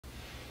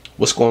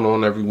What's going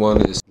on, everyone?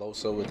 It's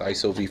Loso with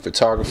ISOV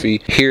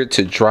Photography, here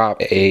to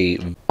drop a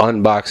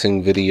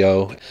unboxing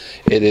video.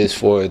 It is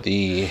for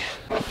the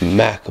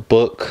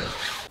MacBook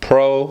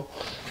Pro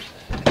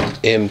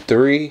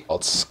M3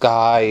 called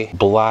Sky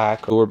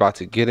Black. We're about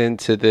to get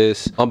into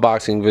this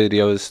unboxing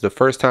video. It's the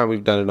first time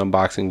we've done an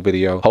unboxing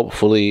video.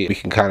 Hopefully we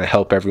can kind of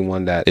help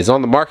everyone that is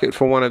on the market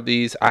for one of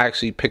these. I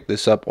actually picked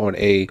this up on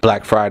a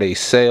Black Friday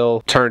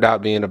sale. Turned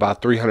out being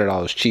about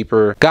 $300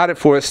 cheaper. Got it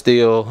for a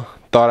steal.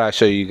 Thought I'd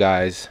show you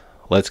guys.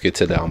 Let's get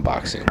to the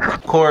unboxing.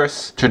 Of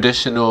course,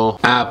 traditional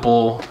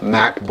Apple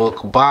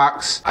MacBook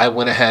box. I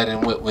went ahead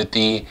and went with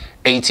the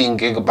 18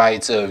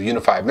 gigabytes of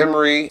unified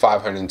memory,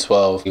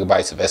 512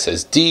 gigabytes of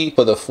SSD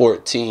for the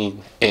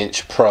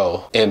 14-inch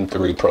Pro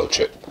M3 Pro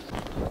chip.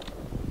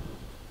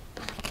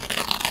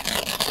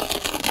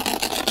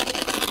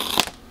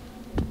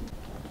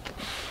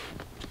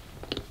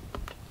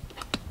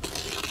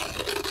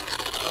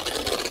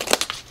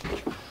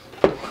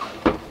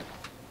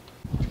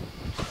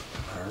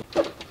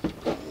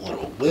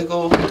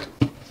 Wiggle.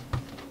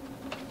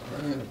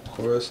 And of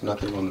course,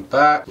 nothing on the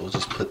back. We'll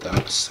just put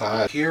that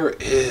aside. Here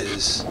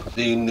is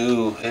the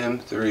new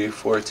M3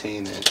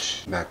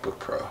 14-inch MacBook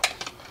Pro.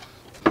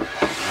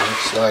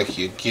 Looks like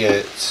you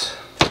get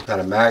got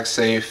a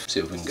MagSafe. See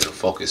if we can get a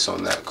focus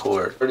on that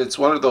cord. It's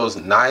one of those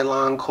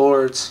nylon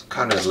cords,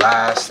 kind of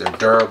last, they're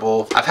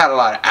durable. I've had a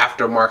lot of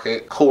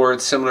aftermarket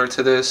cords similar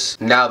to this.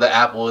 Now that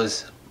Apple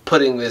is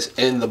putting this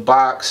in the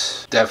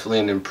box, definitely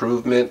an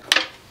improvement.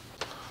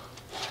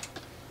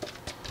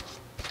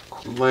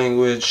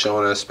 Language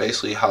showing us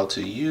basically how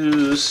to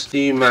use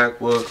the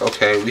MacBook.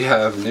 Okay, we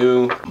have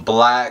new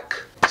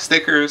black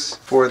stickers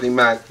for the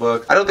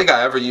MacBook. I don't think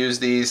I ever used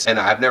these, and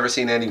I've never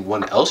seen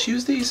anyone else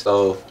use these,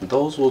 so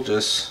those will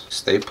just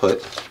stay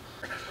put.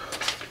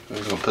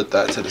 We're gonna put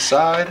that to the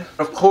side.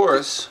 Of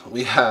course,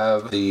 we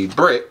have the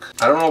brick.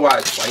 I don't know why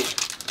it's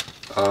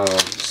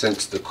white,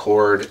 since the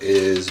cord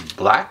is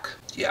black.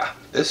 Yeah,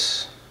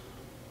 this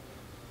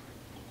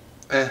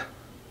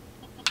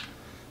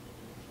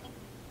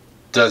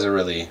doesn't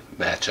really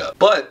match up,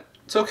 but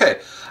it's okay.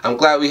 I'm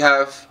glad we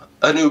have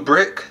a new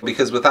brick,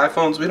 because with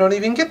iPhones we don't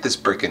even get this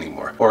brick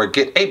anymore, or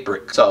get a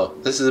brick. So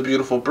this is a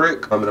beautiful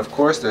brick. And of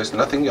course there's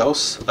nothing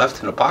else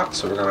left in the box,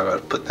 so we're gonna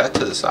put that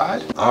to the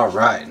side. All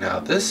right, now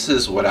this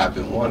is what I've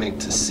been wanting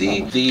to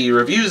see. The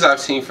reviews I've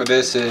seen for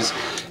this is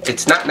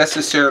it's not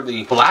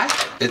necessarily black,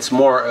 it's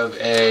more of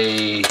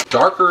a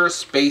darker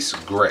space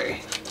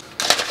gray.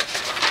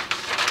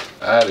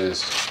 That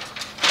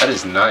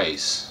is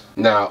nice.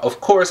 Now, of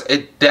course,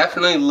 it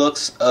definitely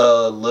looks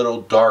a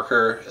little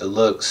darker. It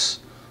looks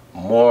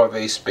more of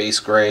a space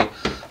gray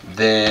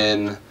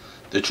than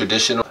the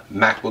traditional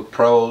MacBook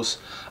Pros,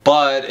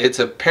 but it's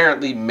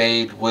apparently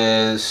made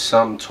with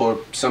some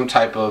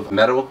type of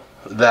metal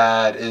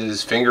that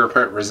is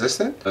fingerprint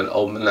resistant. And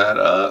open that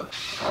up.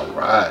 All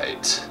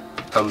right,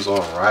 comes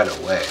on right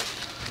away.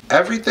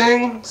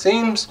 Everything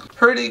seems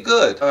pretty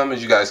good.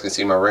 As you guys can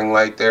see, my ring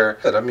light there.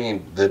 But I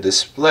mean, the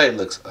display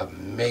looks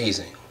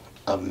amazing.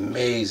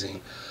 Amazing.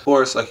 Of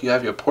course, like, you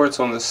have your ports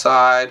on the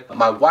side.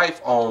 My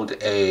wife owned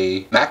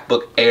a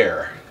MacBook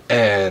Air,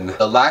 and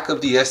the lack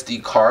of the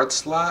SD card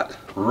slot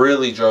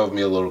really drove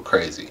me a little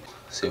crazy.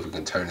 See if we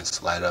can turn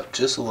this light up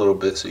just a little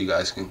bit so you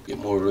guys can get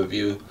more of a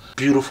view.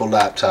 Beautiful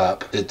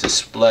laptop. The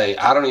display,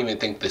 I don't even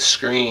think the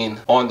screen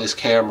on this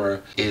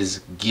camera is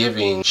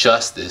giving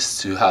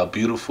justice to how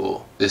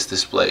beautiful this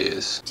display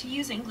is. To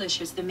use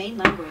English as the main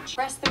language,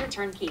 press the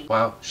return key.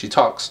 Wow, she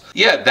talks.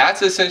 Yeah,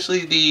 that's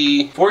essentially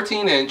the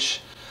 14-inch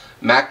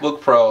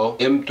MacBook Pro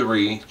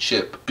M3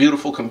 chip.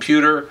 Beautiful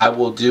computer. I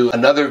will do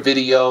another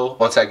video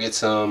once I get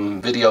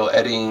some video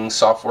editing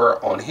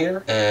software on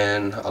here,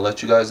 and I'll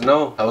let you guys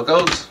know how it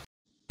goes.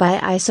 By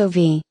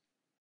ISOV.